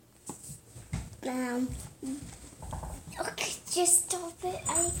Okay, just stop it.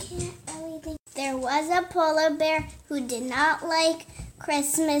 I can't really think. There was a polar bear who did not like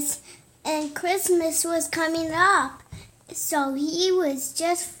Christmas, and Christmas was coming up. So he was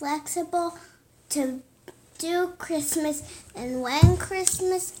just flexible to do Christmas, and when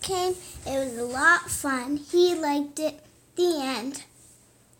Christmas came, it was a lot of fun. He liked it. The end.